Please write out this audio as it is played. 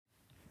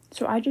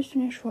So I just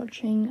finished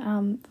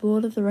watching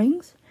Lord of the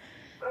Rings.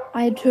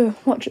 I had to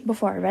watch it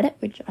before I read it,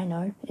 which I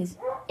know is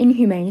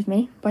inhumane of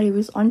me, but it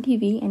was on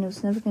TV and it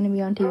was never going to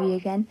be on TV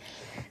again.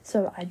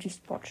 So I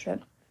just watched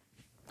it.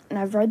 And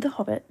I've read The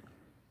Hobbit.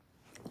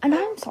 And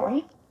I'm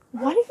sorry,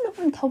 why did no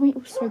one tell me it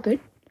was so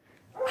good?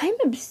 I'm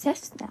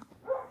obsessed now.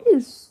 It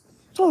is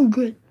so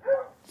good.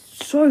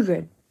 So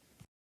good.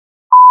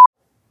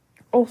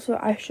 Also,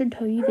 I should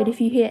tell you that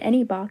if you hear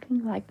any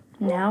barking, like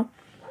now,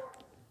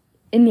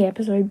 in the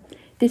episode,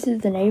 this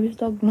is the neighbour's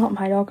dog, not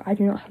my dog. I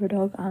do not have a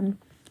dog.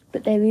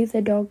 But they leave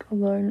their dog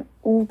alone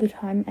all the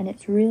time, and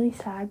it's really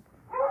sad.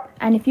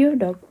 And if you have a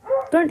dog,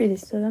 don't do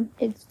this to them.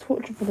 It's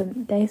torture for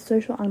them. They're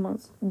social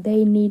animals.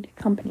 They need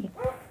company.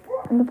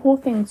 And the poor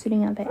thing is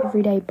sitting out there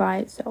every day by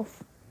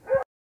itself.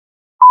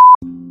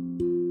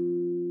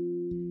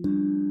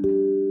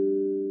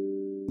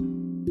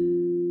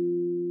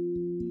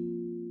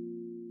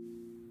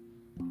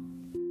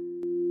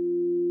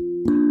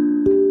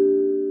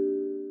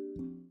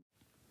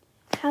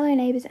 Hello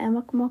neighbours, and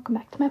welcome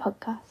back to my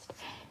podcast.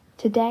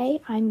 Today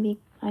I'm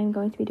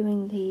going to be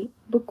doing the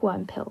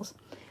Bookworm Pills,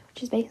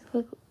 which is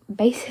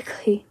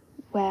basically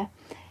where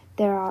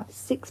there are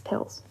 6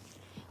 pills.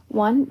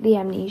 1, the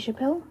amnesia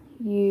pill.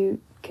 You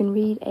can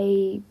read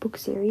a book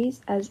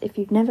series as if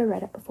you've never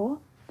read it before.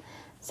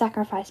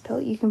 Sacrifice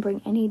pill. You can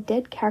bring any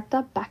dead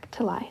character back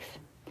to life.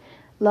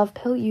 Love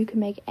pill. You can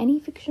make any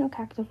fictional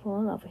character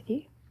fall in love with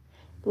you.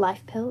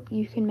 Life pill.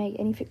 You can make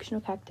any fictional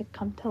character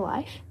come to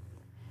life.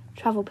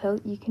 Travel pill.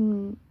 You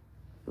can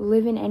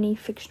live in any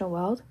fictional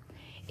world.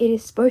 It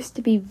is supposed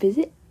to be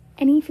visit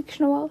any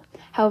fictional world.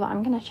 However,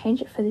 I'm going to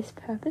change it for this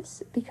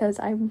purpose because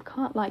I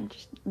can't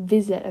just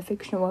visit a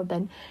fictional world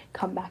then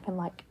come back and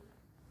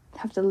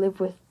have to live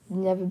with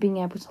never being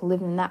able to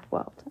live in that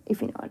world,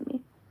 if you know what I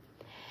mean.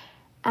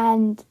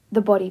 And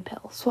the body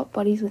pill. Swap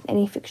bodies with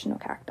any fictional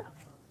character.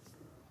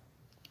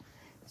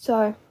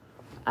 So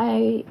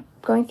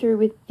going through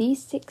with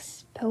these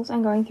 6 pills,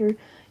 I'm going through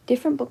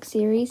different book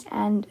series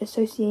and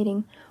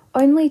associating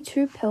only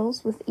 2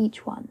 pills with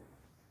each one.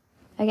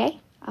 Okay?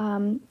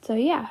 So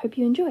yeah, I hope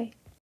you enjoy.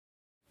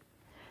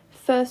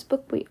 First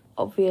book, we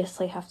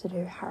obviously have to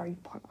do Harry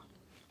Potter.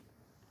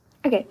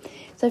 Okay,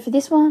 so for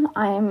this one,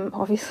 I am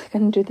obviously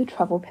going to do the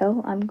travel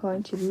pill. I'm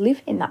going to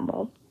live in that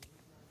world.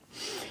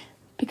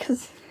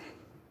 Because,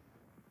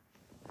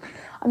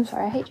 I'm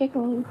sorry, I hate J.K.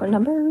 Rowling for a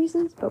number of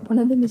reasons, but one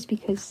of them is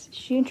because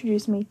she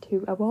introduced me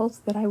to a world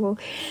that I will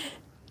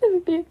never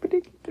be able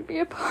to be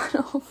a part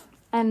of.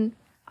 And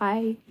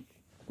I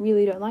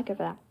really don't like her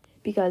for that,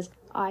 because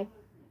I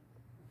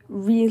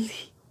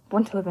really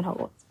want to live in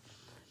Hogwarts.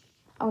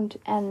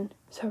 And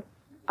so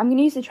I'm going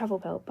to use the travel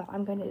pill, but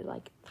I'm going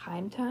to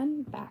time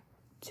turn back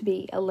to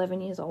be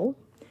 11 years old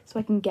so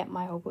I can get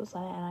my Hogwarts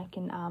letter and I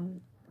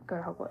can go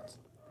to Hogwarts.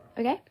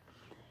 Okay?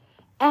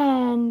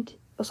 And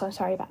also, I'm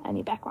sorry about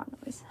any background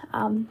noise.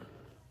 And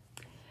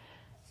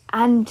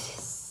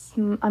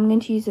I'm going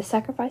to use the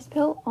sacrifice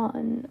pill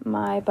on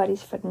my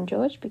buddies Fred and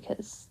George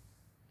because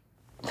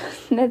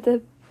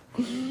it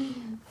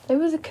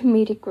was a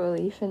comedic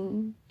relief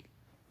and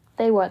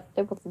it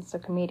wasn't so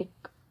comedic.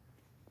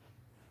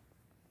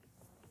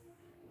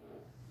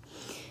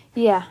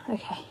 Yeah,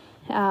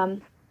 okay.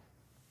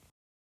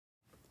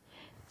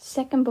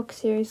 Second book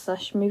series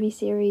 / movie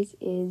series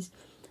is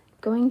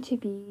going to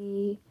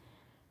be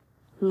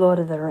Lord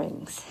of the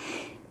Rings.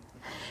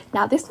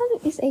 Now, this one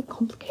is a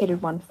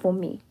complicated one for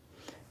me.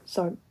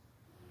 So,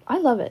 I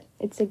love it.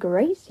 It's a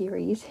great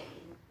series.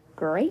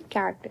 Great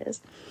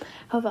characters.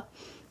 However,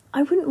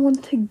 I wouldn't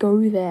want to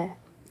go there.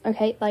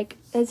 Okay,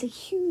 there's a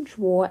huge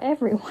war,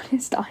 everyone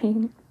is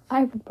dying.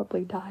 I would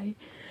probably die.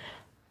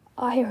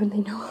 I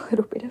only know a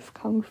little bit of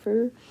Kung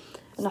Fu,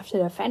 enough to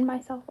defend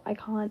myself. I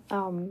can't,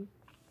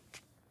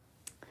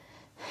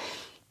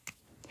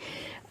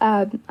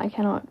 I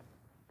cannot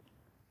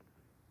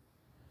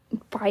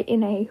fight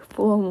in a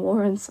full-on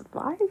war and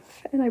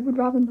survive, and I would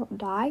rather not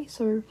die,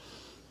 so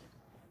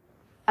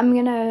I'm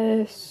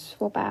gonna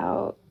swap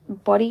out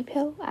body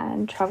pill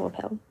and travel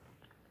pill.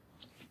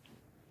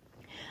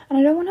 And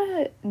I don't want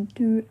to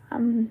do,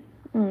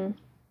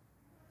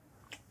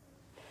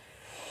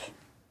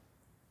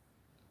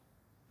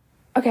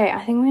 Okay,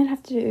 I think we're going to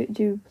have to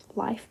do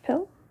life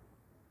pill.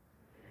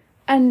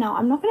 And no,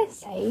 I'm not going to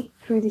say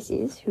who this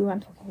is, who I'm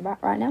talking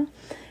about right now,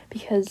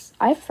 because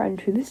I have a friend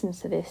who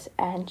listens to this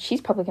and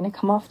she's probably going to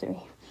come after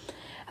me.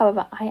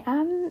 However, I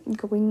am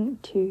going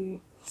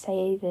to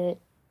say that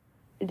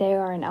they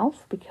are an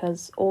elf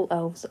because all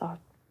elves are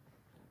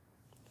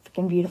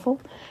freaking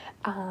beautiful.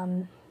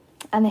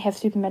 And they have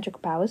super magical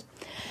powers.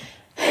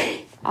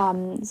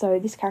 So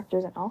this character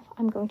is an elf.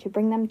 I'm going to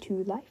bring them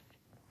to life.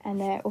 And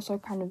they're also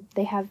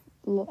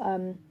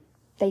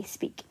they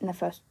speak in the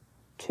first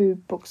 2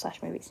 books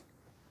 / movies.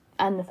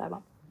 And the third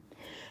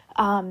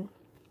one.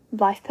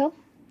 Life pill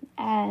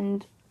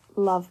and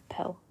love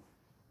pill.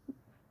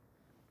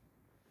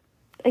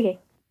 Okay.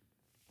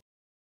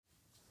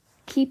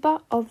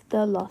 Keeper of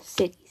the Lost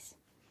Cities.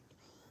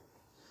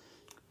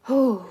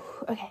 Oh,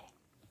 okay.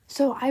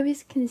 So I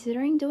was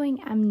considering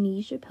doing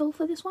amnesia pill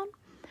for this one.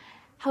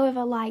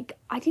 However, like,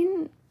 I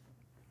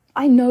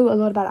know a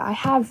lot about it. I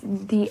have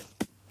the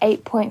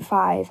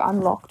 8.5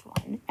 unlocked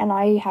one, and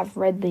I have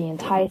read the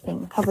entire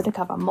thing cover to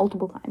cover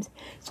multiple times,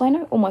 so I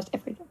know almost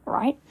everything,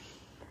 right?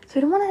 So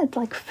I don't want to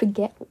like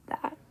forget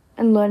that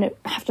and learn it,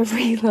 have to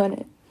relearn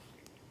it.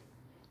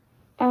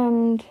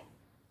 And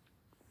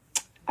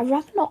I'd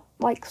rather not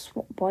like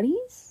swap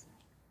bodies.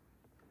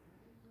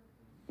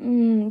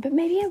 But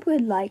maybe I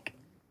would like.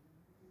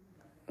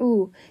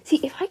 Ooh, see,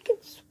 if I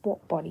could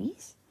swap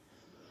bodies,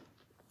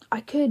 I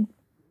could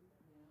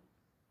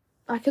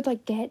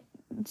like get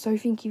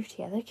Sophie and Q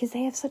together, because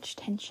they have such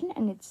tension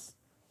and it's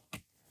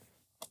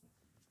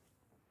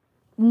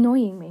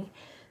annoying me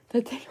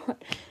that they're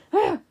not.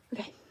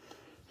 Okay.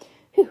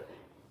 Whew.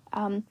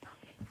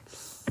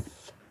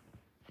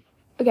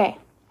 Okay.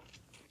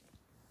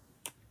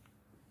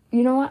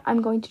 You know what?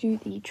 I'm going to do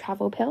the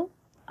travel pill.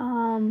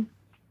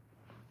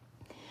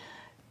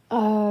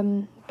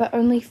 But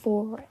only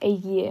for a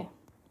year.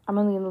 I'm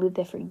only going to live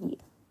there for a year.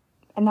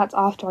 And that's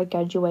after I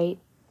graduate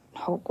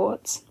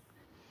Hogwarts.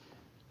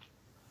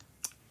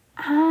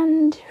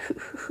 And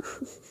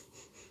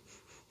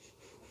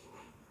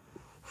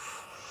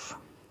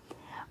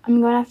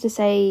I'm going to have to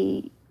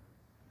say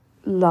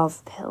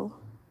love pill.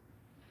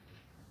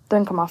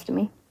 Don't come after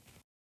me.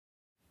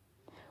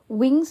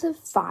 Wings of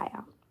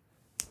Fire.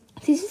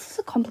 This is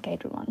a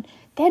complicated one.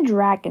 They're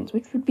dragons,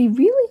 which would be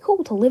really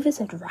cool to live as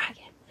a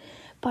dragon.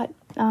 But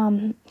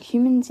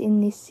humans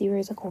in this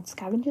series are called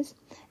scavengers,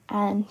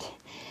 and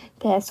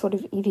they're sort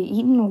of either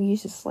eaten or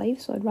used as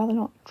slaves, so I'd rather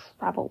not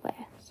travel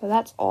there. So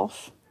that's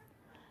off.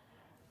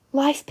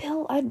 Life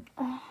pill,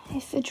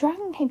 if a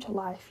dragon came to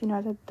life, you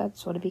know, that'd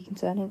sort of be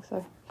concerning,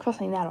 so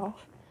crossing that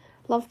off.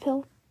 Love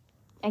pill,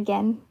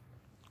 again,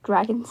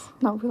 dragons,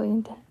 not really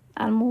into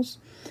animals,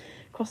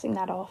 crossing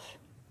that off.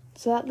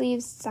 So that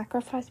leaves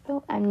sacrifice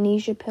pill,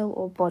 amnesia pill,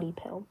 or body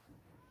pill.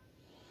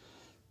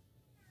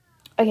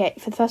 Okay,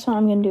 for the first one,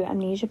 I'm going to do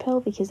amnesia pill,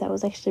 because that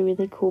was actually a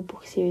really cool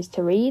book series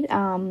to read,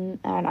 and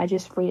I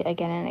just read it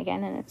again and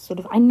again, and it's sort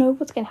of, I know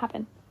what's going to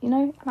happen, you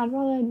know, and I'd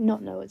rather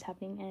not know what's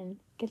happening and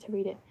get to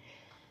read it,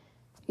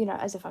 you know,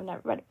 as if I've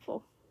never read it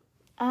before.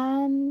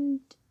 And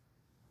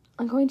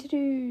I'm going to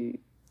do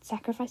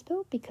sacrifice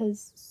pill,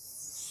 because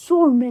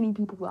so many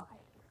people died.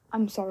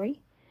 I'm sorry.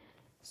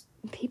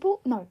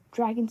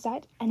 Dragons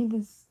died, and it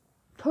was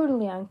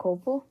totally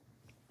uncalled for.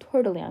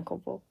 Totally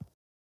uncalled for.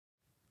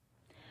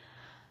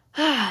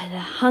 The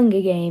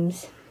Hunger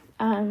Games.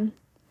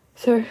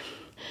 So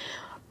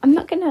I'm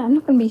not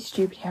gonna be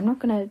stupid here. I'm not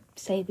gonna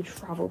say the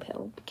travel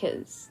pill,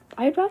 because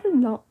I'd rather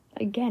not.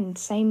 Again,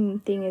 same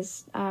thing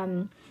as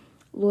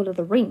Lord of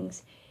the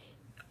Rings.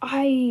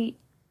 I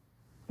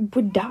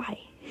would die.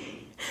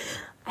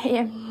 I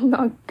am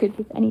not good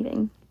with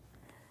anything.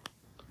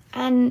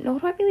 And nor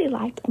do I really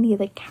like any of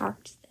the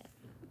characters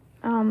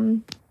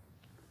there.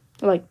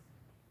 Like,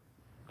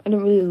 I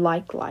don't really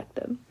like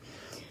them.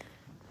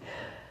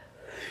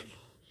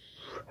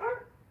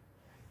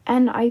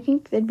 And I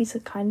think they'd be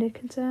kind of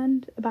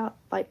concerned about,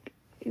 like,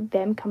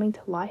 them coming to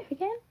life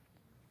again.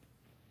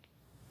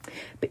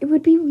 But it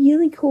would be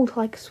really cool to,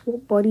 like,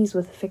 swap bodies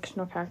with a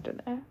fictional character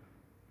there.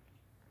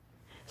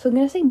 So I'm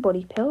going to say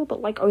body pill,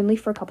 but, like, only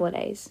for a couple of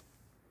days.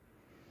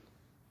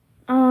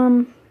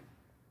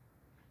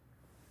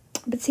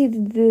 But see,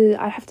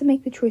 I have to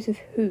make the choice of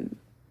who.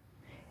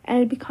 And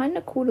it'd be kind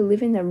of cool to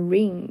live in the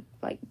ring,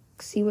 like,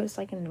 see what it's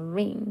like in the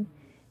ring.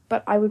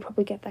 But I would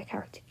probably get that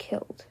character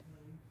killed.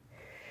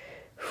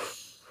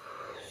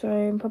 So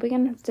I'm probably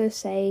going to have to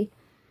say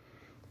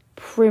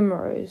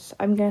Primrose.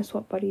 I'm going to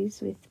swap bodies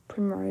with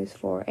Primrose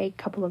for a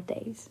couple of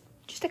days.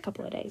 Just a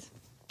couple of days.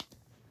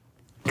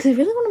 Because I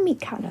really want to meet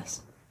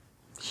Katniss.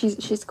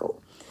 She's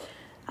cool.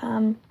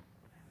 And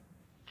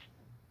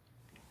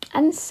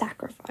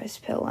sacrifice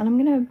pill. And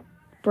I'm going to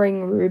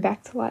bring Rue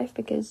back to life,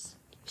 because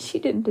she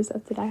didn't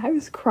deserve to die. I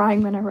was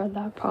crying when I read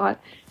that part.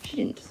 She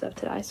didn't deserve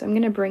to die. So I'm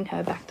going to bring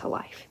her back to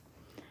life.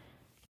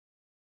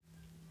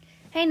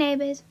 Hey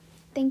neighbours.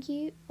 Thank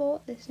you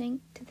for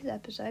listening to this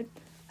episode.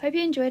 Hope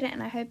you enjoyed it,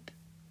 and I hope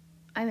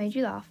I made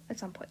you laugh at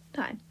some point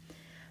in time.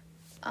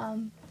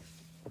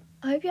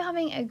 I hope you're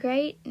having a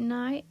great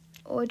night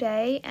or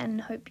day,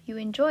 and hope you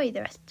enjoy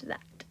the rest of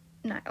that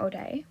night or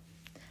day.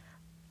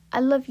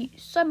 I love you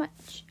so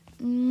much.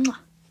 Mwah.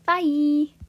 Bye.